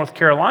Charlotte, North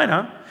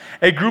Carolina.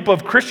 A group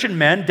of Christian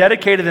men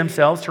dedicated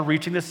themselves to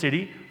reaching the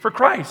city for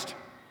Christ.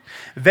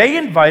 They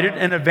invited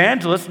an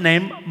evangelist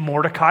named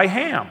Mordecai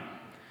Ham.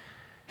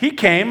 He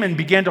came and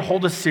began to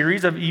hold a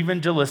series of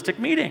evangelistic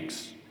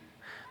meetings.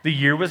 The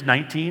year was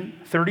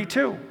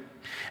 1932.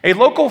 A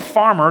local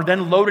farmer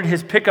then loaded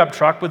his pickup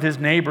truck with his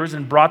neighbors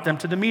and brought them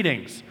to the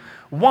meetings.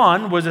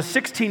 One was a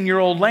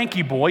 16-year-old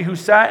lanky boy who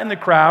sat in the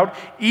crowd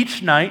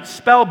each night,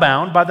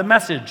 spellbound by the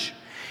message.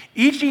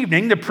 Each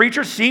evening, the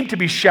preacher seemed to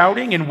be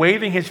shouting and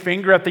waving his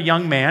finger at the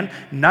young man.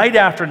 Night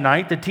after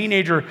night, the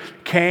teenager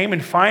came,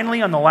 and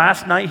finally, on the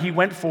last night, he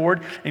went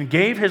forward and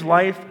gave his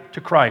life to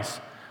Christ.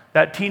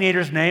 That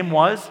teenager's name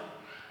was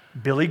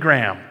Billy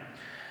Graham.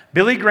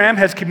 Billy Graham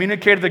has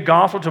communicated the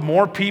gospel to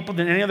more people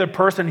than any other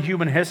person in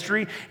human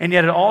history, and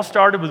yet it all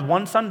started with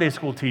one Sunday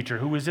school teacher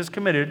who was just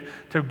committed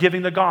to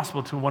giving the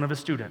gospel to one of his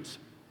students.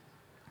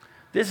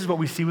 This is what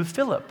we see with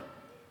Philip.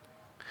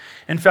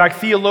 In fact,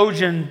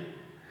 theologian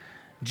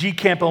G.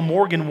 Campbell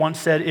Morgan once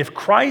said, "If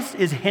Christ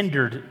is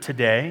hindered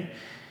today,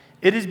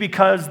 it is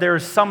because there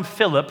is some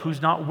Philip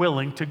who's not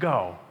willing to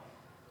go."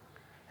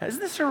 Isn't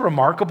this a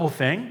remarkable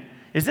thing?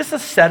 Is this a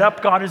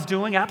setup God is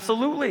doing?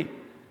 Absolutely.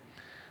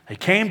 They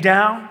came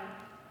down,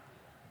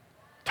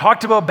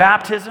 talked about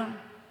baptism.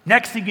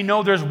 Next thing you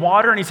know, there's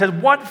water, and he says,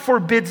 "What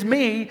forbids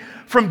me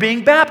from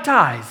being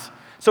baptized?"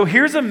 So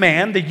here's a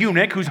man, the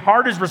eunuch, whose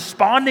heart is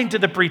responding to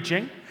the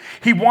preaching.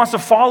 He wants to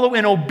follow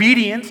in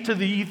obedience to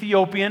the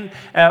Ethiopian,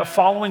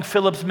 following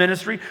Philip's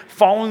ministry,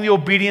 following the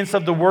obedience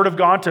of the word of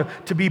God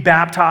to be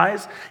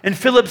baptized. And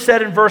Philip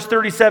said in verse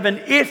 37,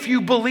 "If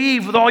you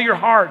believe with all your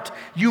heart,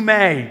 you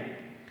may."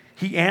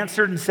 He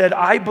answered and said,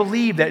 "I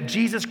believe that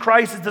Jesus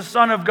Christ is the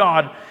Son of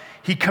God."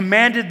 He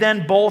commanded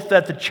then both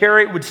that the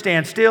chariot would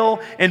stand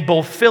still, and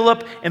both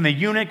Philip and the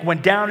eunuch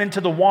went down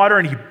into the water,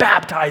 and he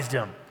baptized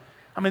him.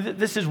 I mean,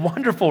 this is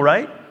wonderful,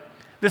 right?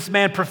 This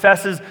man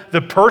professes the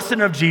person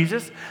of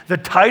Jesus, the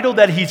title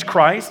that he's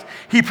Christ.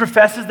 He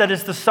professes that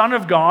it's the Son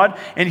of God.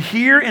 And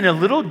here in a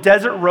little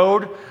desert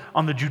road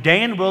on the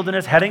Judean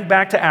wilderness heading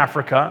back to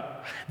Africa,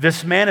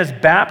 this man is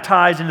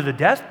baptized into the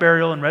death,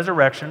 burial, and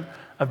resurrection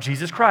of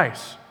Jesus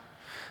Christ.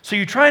 So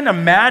you try and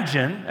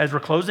imagine, as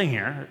we're closing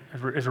here,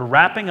 as we're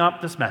wrapping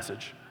up this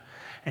message,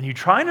 and you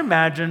try and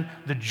imagine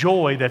the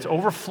joy that's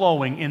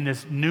overflowing in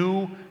this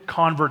new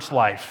convert's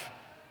life.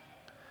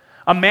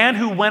 A man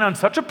who went on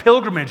such a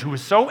pilgrimage, who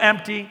was so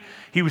empty,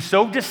 he was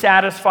so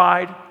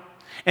dissatisfied,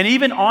 and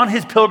even on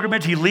his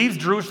pilgrimage, he leaves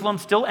Jerusalem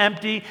still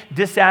empty,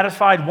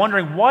 dissatisfied,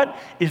 wondering, what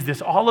is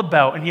this all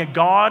about? And yet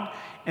God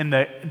in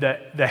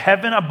the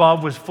heaven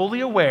above was fully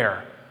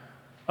aware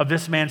of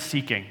this man's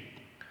seeking,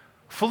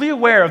 fully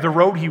aware of the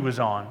road he was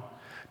on,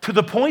 to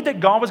the point that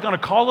God was going to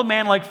call a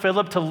man like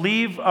Philip to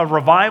leave a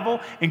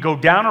revival and go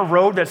down a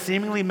road that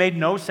seemingly made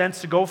no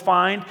sense to go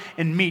find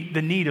and meet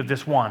the need of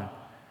this one.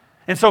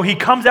 And so he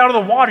comes out of the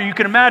water. You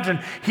can imagine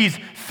he's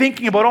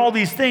thinking about all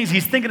these things.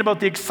 He's thinking about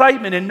the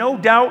excitement. And no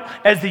doubt,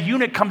 as the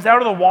eunuch comes out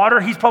of the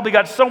water, he's probably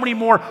got so many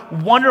more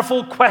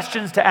wonderful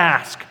questions to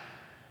ask.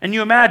 And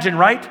you imagine,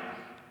 right?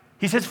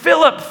 He says,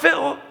 Philip.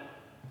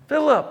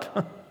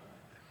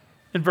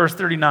 In verse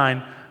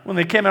 39, when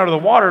they came out of the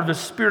water, the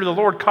Spirit of the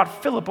Lord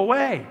caught Philip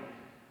away.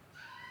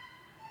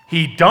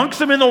 He dunks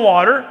him in the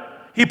water.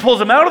 He pulls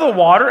him out of the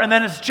water. And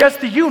then it's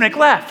just the eunuch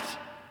left.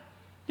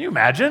 Can you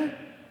imagine?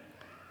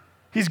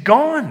 He's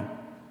gone.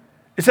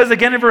 It says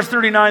again in verse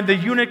 39, the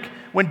eunuch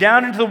went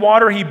down into the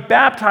water. He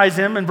baptized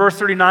him. In verse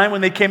 39,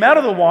 when they came out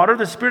of the water,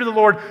 the Spirit of the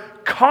Lord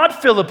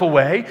caught Philip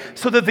away,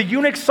 so that the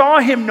eunuch saw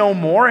him no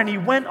more, and he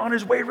went on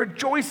his way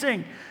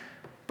rejoicing.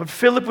 But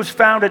Philip was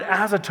found at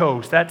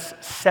Azotus. That's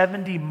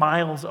 70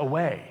 miles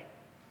away.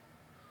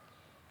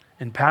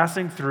 In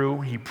passing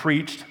through, he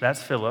preached,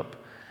 that's Philip,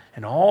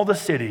 in all the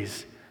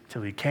cities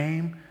till he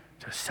came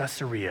to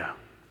Caesarea.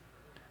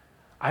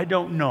 I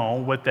don't know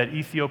what that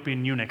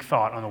Ethiopian eunuch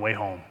thought on the way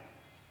home.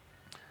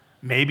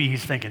 Maybe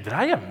he's thinking, did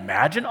I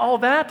imagine all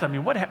that? I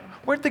mean,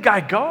 where'd the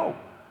guy go?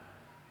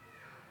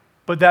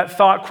 But that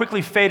thought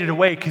quickly faded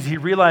away because he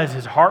realized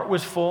his heart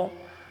was full.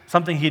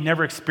 something he had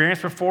never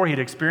experienced before. He had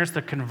experienced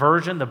the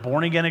conversion, the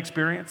born-again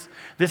experience.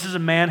 This is a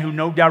man who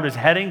no doubt is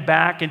heading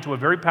back into a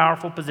very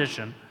powerful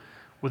position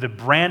with a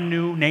brand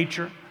new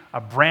nature, a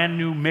brand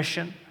new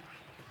mission.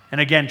 And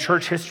again,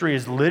 church history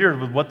is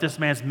littered with what this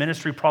man's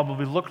ministry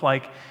probably looked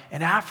like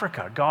in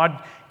Africa.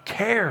 God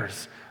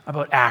cares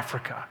about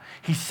Africa.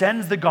 He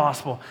sends the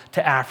gospel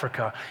to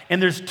Africa.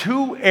 And there's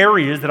two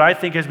areas that I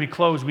think as we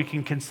close we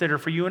can consider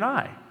for you and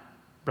I,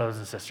 brothers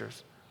and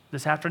sisters,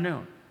 this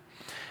afternoon.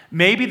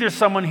 Maybe there's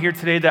someone here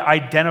today that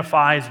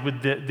identifies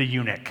with the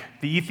eunuch,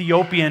 the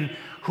Ethiopian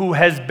who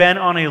has been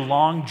on a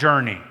long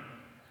journey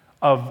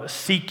of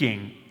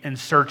seeking and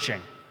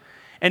searching.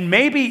 And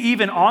maybe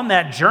even on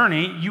that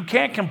journey, you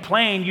can't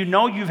complain. You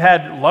know you've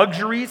had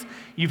luxuries,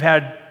 you've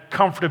had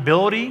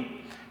comfortability.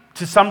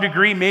 To some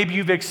degree, maybe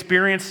you've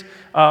experienced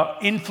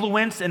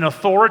influence and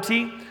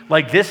authority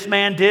like this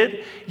man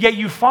did. Yet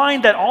you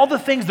find that all the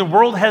things the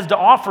world has to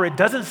offer, it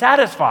doesn't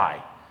satisfy.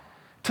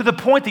 To the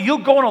point that you'll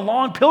go on a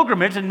long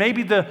pilgrimage and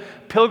maybe the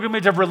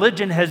pilgrimage of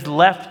religion has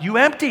left you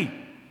empty.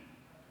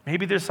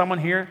 Maybe there's someone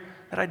here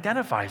that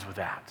identifies with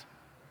that.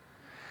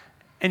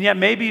 And yet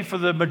maybe for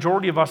the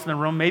majority of us in the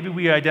room, maybe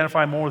we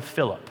identify more with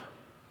Philip.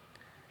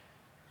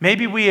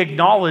 Maybe we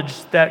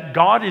acknowledge that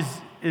God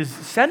is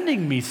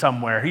sending me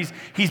somewhere.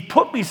 He's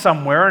put me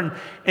somewhere,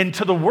 and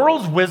to the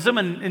world's wisdom,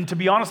 and to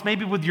be honest,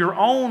 maybe with your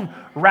own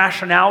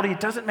rationality, it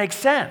doesn't make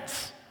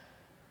sense.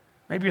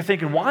 Maybe you're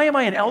thinking, why am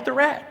I an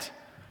elderette?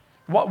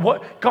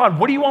 God,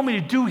 what do you want me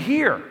to do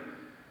here?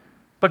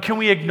 But can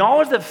we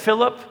acknowledge that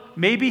Philip,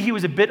 maybe he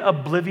was a bit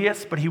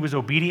oblivious, but he was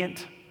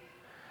obedient?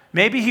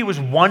 Maybe he was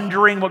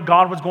wondering what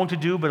God was going to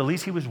do, but at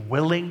least he was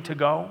willing to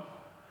go.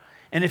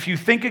 And if you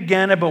think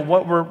again about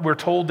what we're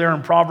told there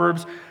in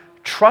Proverbs,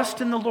 trust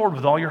in the Lord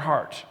with all your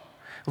heart.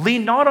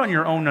 Lean not on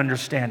your own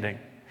understanding.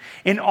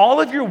 In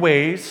all of your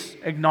ways,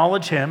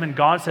 acknowledge him, and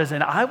God says,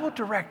 and I will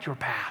direct your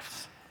paths.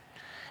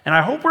 And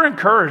I hope we're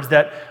encouraged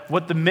that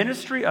what the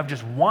ministry of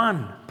just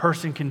one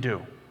person can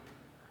do.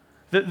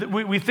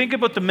 We think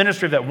about the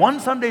ministry of that one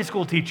Sunday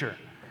school teacher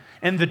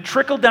and the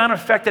trickle-down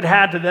effect it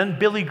had to then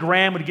Billy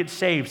Graham would get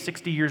saved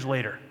 60 years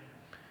later.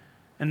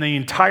 And the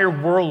entire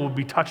world would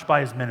be touched by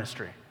his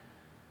ministry.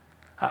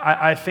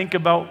 I think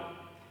about,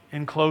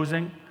 in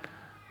closing,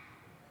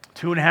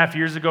 2.5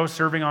 years ago,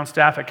 serving on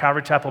staff at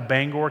Calvary Chapel,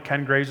 Bangor.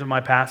 Ken Graves was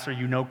my pastor.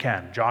 You know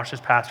Ken. Josh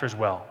is pastor as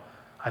well.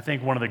 I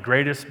think one of the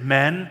greatest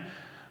men,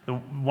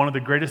 one of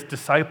the greatest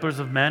disciples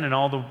of men in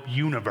all the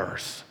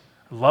universe.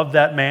 Love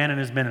that man and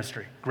his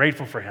ministry.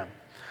 Grateful for him.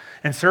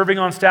 And serving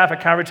on staff at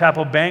Calvary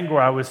Chapel, Bangor,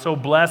 I was so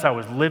blessed. I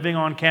was living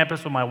on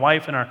campus with my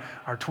wife and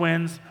our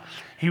twins.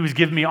 He was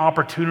giving me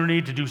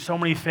opportunity to do so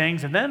many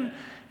things. And then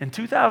in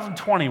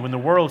 2020, when the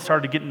world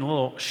started getting a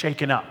little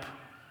shaken up,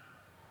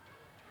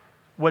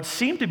 what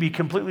seemed to be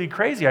completely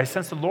crazy, I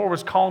sensed the Lord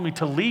was calling me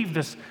to leave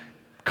this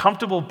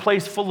comfortable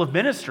place full of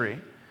ministry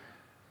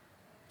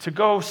to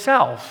go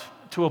south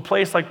to a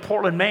place like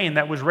Portland, Maine,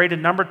 that was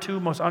rated number 2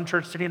 most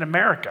unchurched city in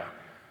America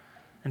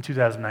in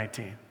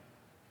 2019.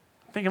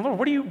 Thinking, Lord,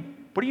 what are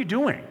you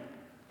doing?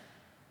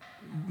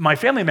 My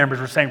family members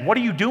were saying, what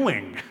are you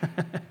doing?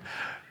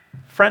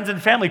 Friends and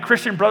family,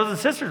 Christian brothers and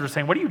sisters were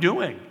saying, what are you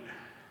doing?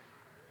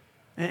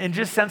 And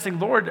just sensing,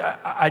 Lord,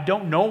 I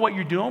don't know what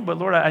you're doing, but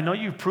Lord, I know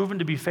you've proven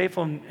to be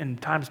faithful in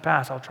times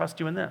past. I'll trust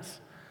you in this.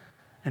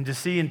 And to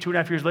see in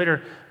 2.5 years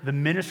later, the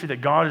ministry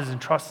that God has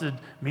entrusted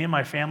me and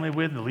my family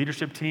with, the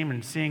leadership team,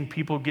 and seeing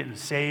people getting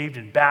saved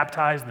and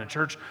baptized and the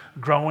church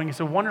growing, it's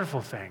a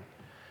wonderful thing.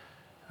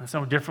 And it's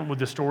no different with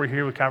the story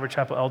here with Calvary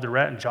Chapel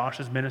Eldoret and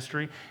Josh's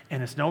ministry,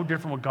 and it's no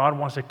different what God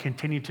wants to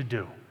continue to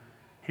do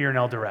here in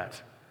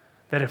Eldoret.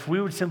 That if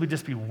we would simply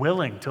just be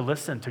willing to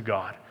listen to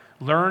God,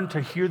 learn to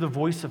hear the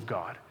voice of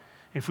God,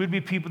 if we'd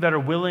be people that are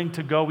willing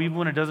to go even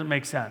when it doesn't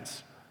make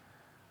sense,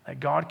 that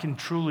God can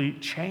truly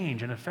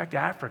change and affect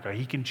Africa.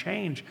 He can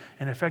change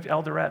and affect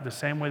Eldoret the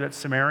same way that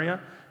Samaria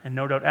and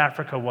no doubt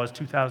Africa was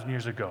 2,000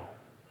 years ago.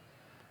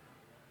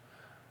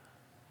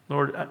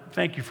 Lord,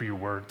 thank you for your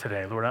word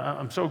today. Lord,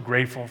 I'm so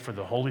grateful for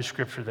the Holy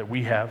Scripture that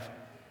we have.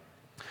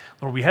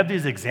 Lord, we have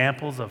these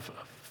examples of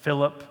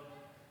Philip,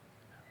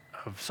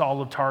 of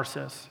Saul of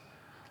Tarsus.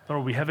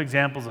 Lord, we have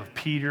examples of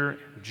Peter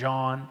and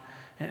John,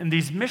 and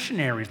these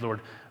missionaries, Lord,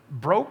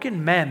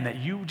 broken men that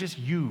you just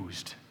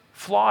used,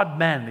 flawed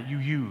men that you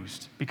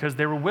used because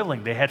they were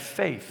willing, they had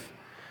faith.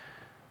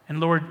 And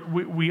Lord,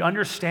 we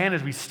understand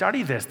as we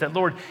study this that,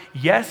 Lord,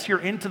 yes, you're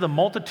into the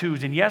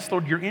multitudes, and yes,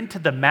 Lord, you're into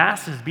the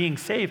masses being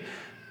saved,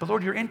 but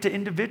Lord, you're into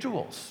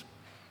individuals.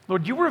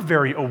 Lord, you were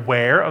very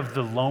aware of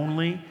the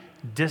lonely,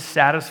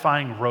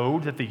 dissatisfying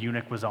road that the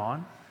eunuch was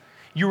on.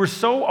 You were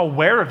so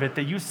aware of it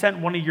that you sent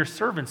one of your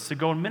servants to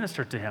go and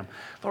minister to him.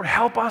 Lord,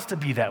 help us to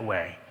be that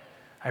way.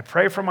 I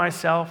pray for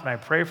myself and I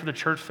pray for the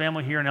church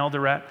family here in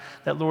Eldoret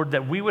that, Lord,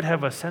 that we would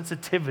have a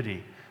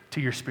sensitivity to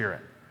your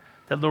Spirit.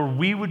 That, Lord,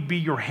 we would be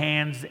your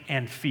hands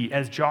and feet.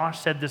 As Josh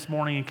said this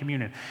morning in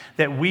communion,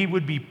 that we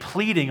would be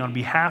pleading on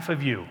behalf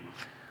of you.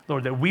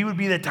 Lord, that we would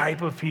be the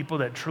type of people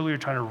that truly are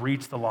trying to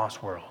reach the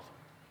lost world.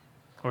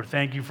 Lord,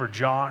 thank you for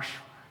Josh,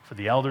 for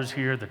the elders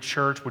here, the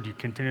church. Would you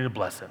continue to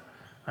bless him?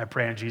 I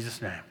pray in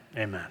Jesus' name.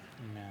 Amen.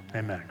 Amen.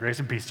 Amen. Grace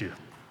and peace to you.